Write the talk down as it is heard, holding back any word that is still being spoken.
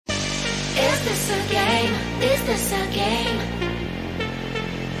this a game? Is this a game?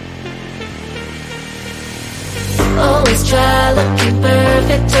 Always try looking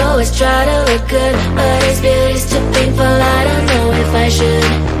perfect, always try to look good, but is beauty's too painful, I don't know if I should.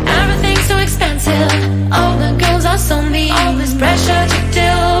 Everything's so expensive, all the girls are so mean, all this pressure to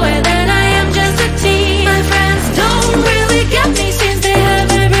deal with, and I am just a teen. My friends don't really get me since they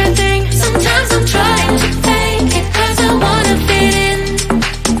have everything. Sometimes I'm trying to fake it cause I wanna fit in.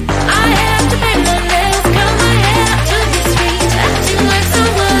 I have to paint my nails, curl my hair to be sweet, acting like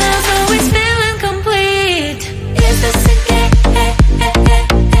someone else, always feeling complete. Is this a game?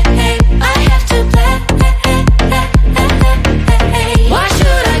 I have to play. Why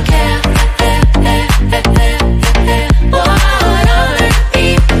should I care? What other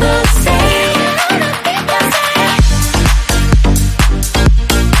people say?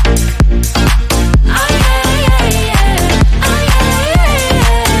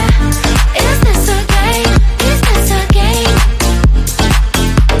 Is this a game? Is this a game?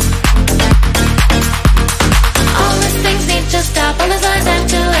 All these things need to stop, all these lies have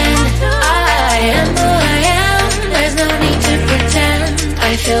to end. I am who I am, there's no need to pretend.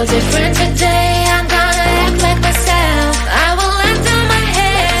 I feel different today, I'm gonna act like myself. I will let down my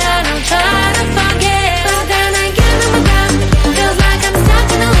head, I don't try to forget. But then again, I'm down, feels like I'm stuck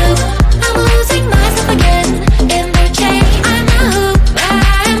in a loop. I'm losing myself again, in the chain. I'm a hoop, but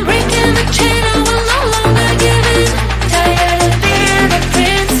I am breaking the chain, I will no longer give in. Tired of being a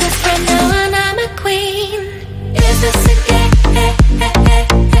princess, from now on I'm a queen. Is this a game?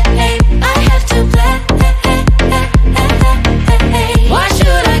 I have to play. Why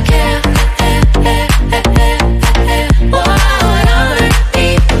should I care? What other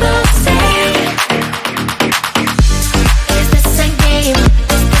people say? Is this a game?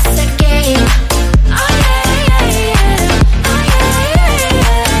 Is this a game? Oh yeah, yeah, yeah. Oh yeah, yeah,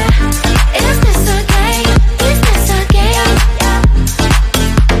 yeah. Is this a game? Is this a game?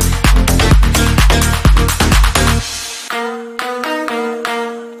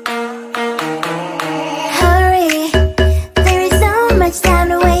 Hurry, there is so much time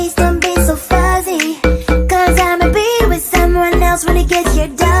to waste, don't be so fuzzy. Cause I'ma be with someone else when it gets here,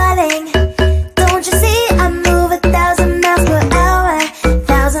 darling. Don't you see, I move 1,000 miles per hour,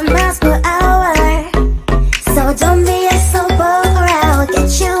 1,000 miles per hour. So don't be a sober, or I'll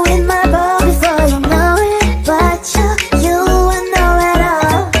get you in my bowl before you know it. But you will know it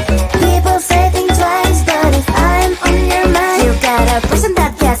all. People say think twice, but if I'm on your mind, you gotta push on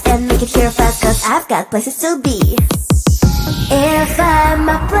that gas and make it here fast, cause I've got places to be. If I'm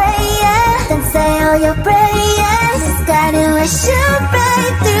a player, then say all your prayers. It's gonna shoot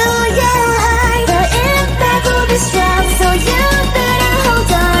right through your heart. The impact will be strong, so you better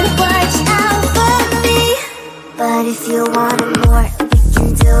hold on, watch out for me. But if you want it more, we can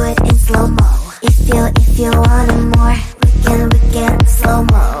do it in slow-mo. If you want it more, we can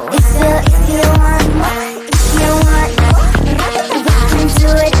slow-mo. If you want more, if you want more, we can do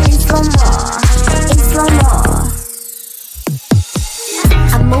it in slow-mo, in slow-mo.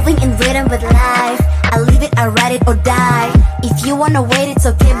 I'm moving in rhythm with life, I leave it, I ride it or die. If you wanna wait, it's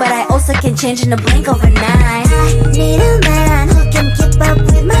okay, but I also can change in a blink overnight. Need a man who can keep up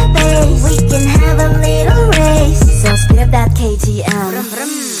with my pace. We can have a little race, so speed up that KTM.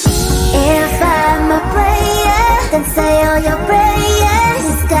 If I'm a player, then say all your prayers.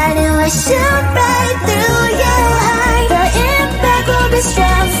 It's gonna shoot right through your heart. The impact will be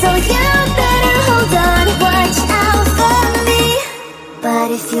strong, so you better hold on, watch out for me. But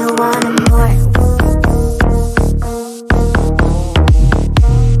if you want it more,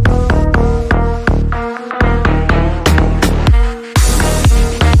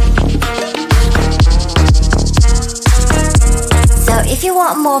 so if you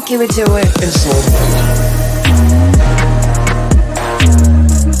want more, give it to it in slow-mo.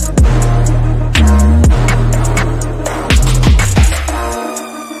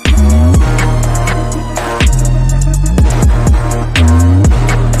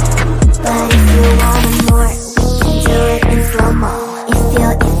 But if you want it more, we can do it in slow-mo. If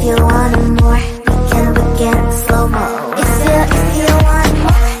you want it more, we can slow-mo. If you want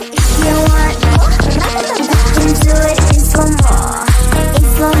more, we can do it in slow-mo, in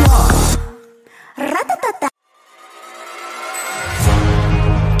slow-mo. Ratatata.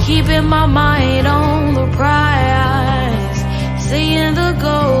 Keeping my mind on the prize, seeing the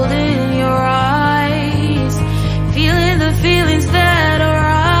gold in your eyes, feeling the feelings that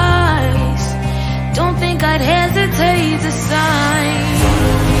arise. Don't think I'd hesitate to sign.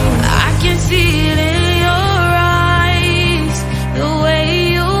 I can see it in your eyes, the way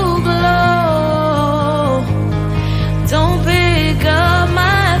you glow. Don't pick up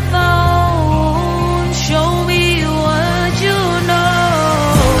my phone,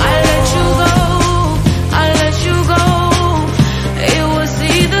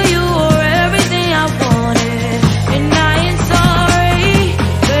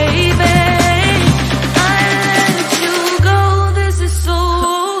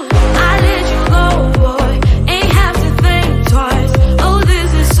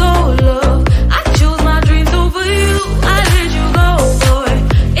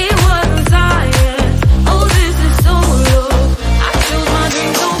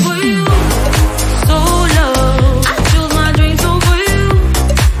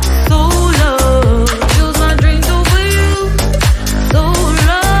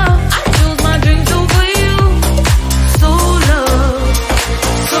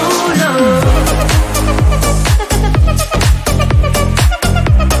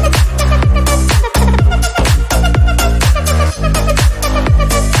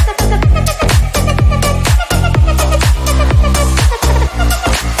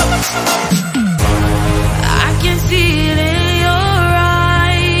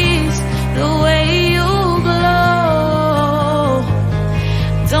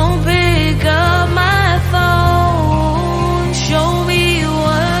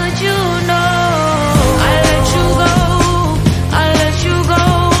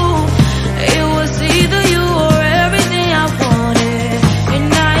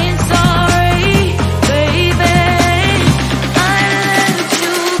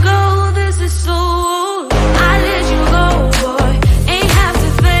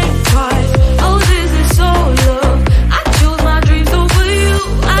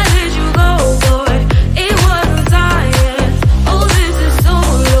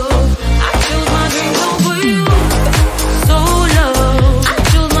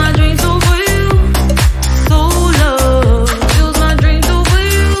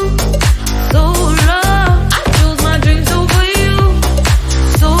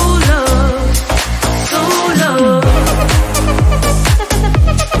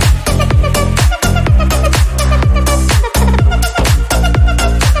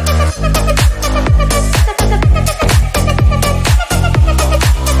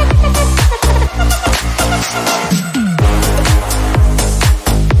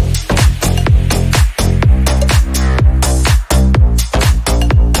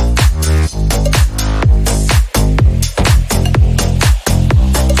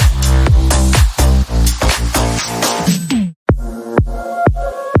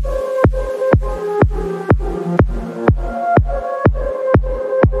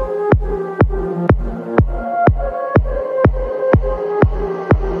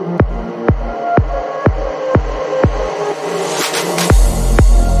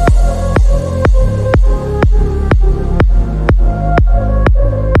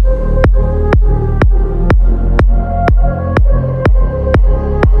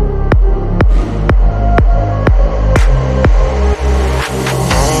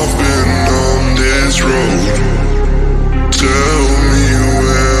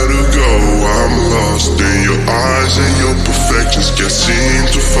 imperfections can't seem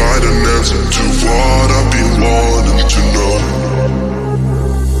to find an answer to what I've been wanting to know.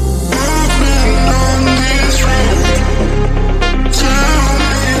 I've been on this road. Tell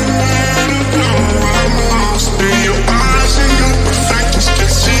me where to go. I'm lost in your eyes and your imperfections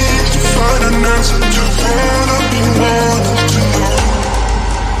can't seem to find an answer to what I've been wanting to know.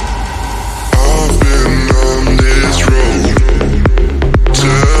 I've been on this road.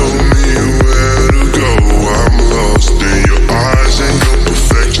 Tell me where to go. I'm lost in your eyes and your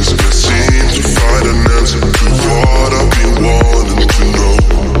perfections can't seem to find an answer to what I've been wanting to know.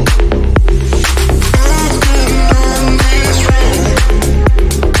 I've been on this road.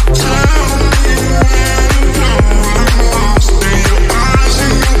 Tell me where to go. I'm lost in your eyes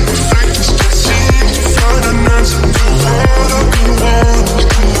and your perfections can't seem to find an answer to what I've been wanting to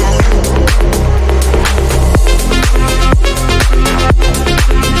know.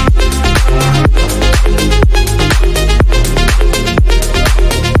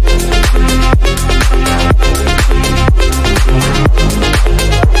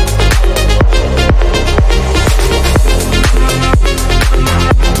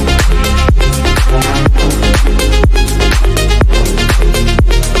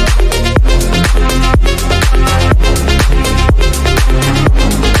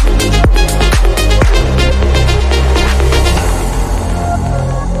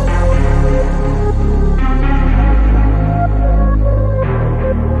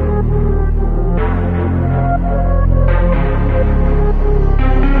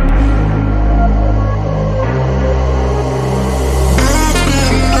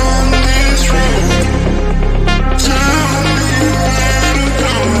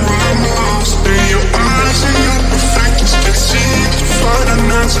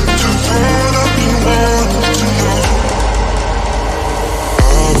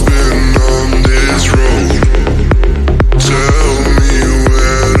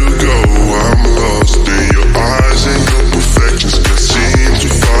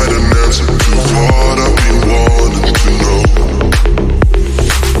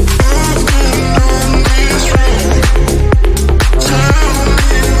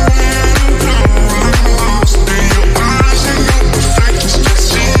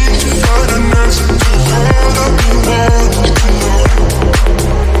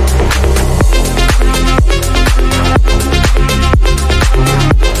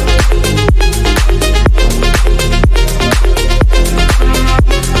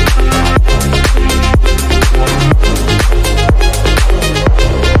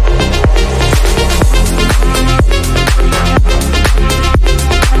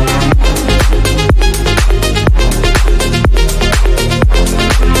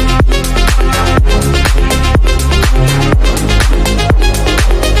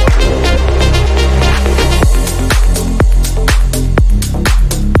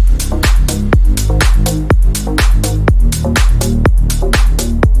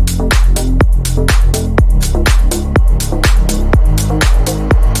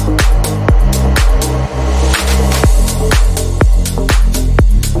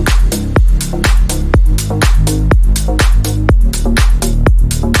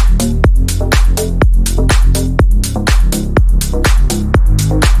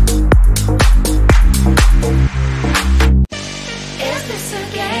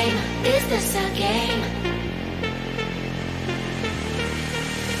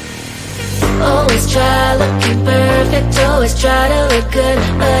 Always try looking perfect, always try to look good,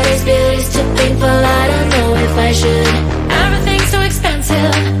 but is beauty's too painful? I don't know if I should. Everything's so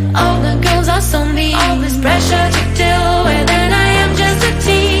expensive, all the girls are so mean. All this pressure to deal with, and I am just a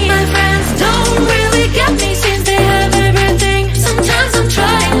teen. My friends don't really get me since they have everything. Sometimes I'm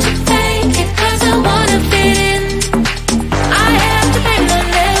trying to fake it cause I wanna fit in. I have to paint my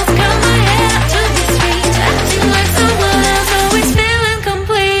nails, curl my hair to be sweet, acting like someone else, always feeling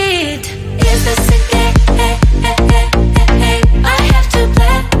complete. Is this a game? I have to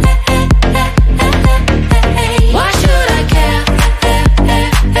play. Why should I care?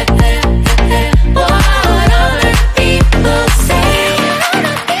 What other people say?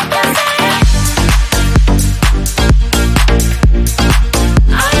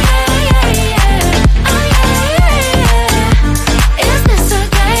 Is this a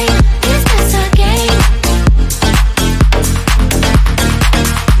game? Is this a game?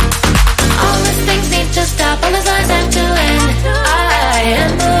 All these things need to stop, all the signs have to end. I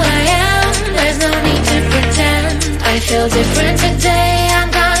am who I am, there's no need to pretend. I feel different today, I'm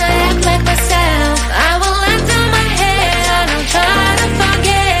gonna act like myself. I will let down my head, I don't try to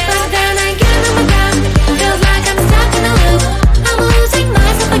forget. But then again, I'm down, feels like I'm stuck in a loop. I'm losing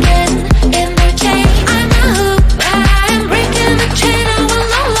myself again, in their chain, I'm a hoop. I am breaking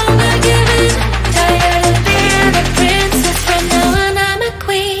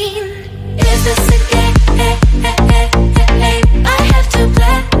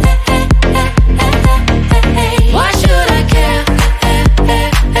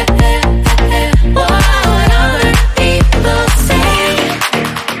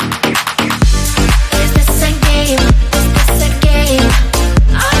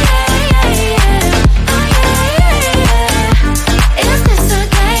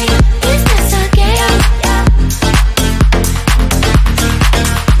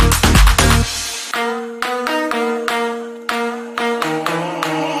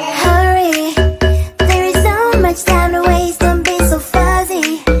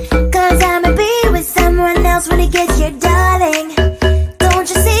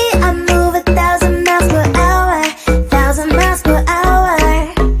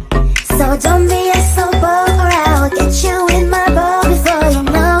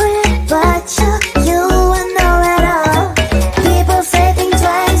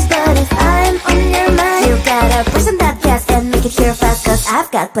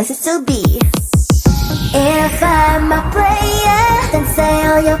I've got places to be. If I'm a player, then say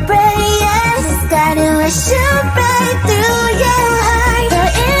all your prayers. It's gonna shoot right through your heart. The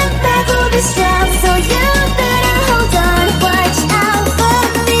impact will be strong, so you better hold on. Watch out for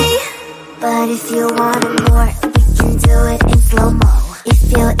me. But if you want it more, we can do it in slow-mo.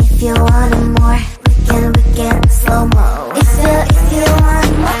 If you want it more, we can slow-mo. If you want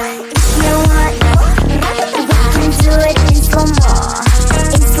more, we can do it in slow-mo.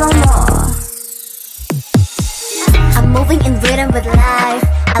 In slow-mo. I'm moving in rhythm with life.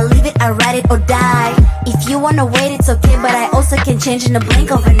 I leave it, I ride it or die. If you wanna wait, it's okay, but I also can change in a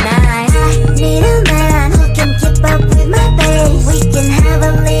blink overnight. I need a man who can keep up with my pace. We can have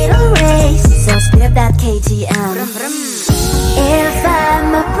a little race, so speed up that KTM. If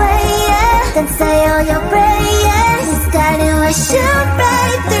I'm a player, then say all your prayers. It's gonna shoot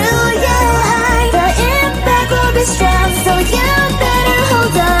right through your heart. The impact will be strong, so you better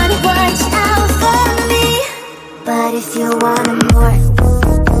hold on. Watch out for me. But if you want it more,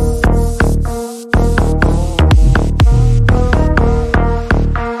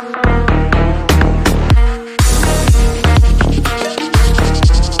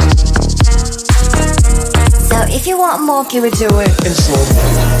 so if you want more, can we do it in slow-mo?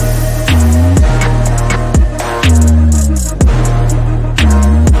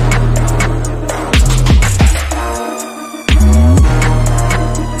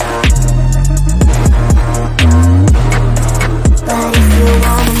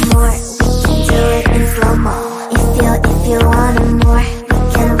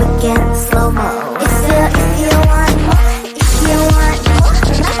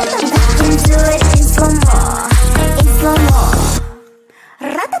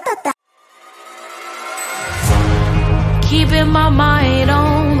 Keeping my mind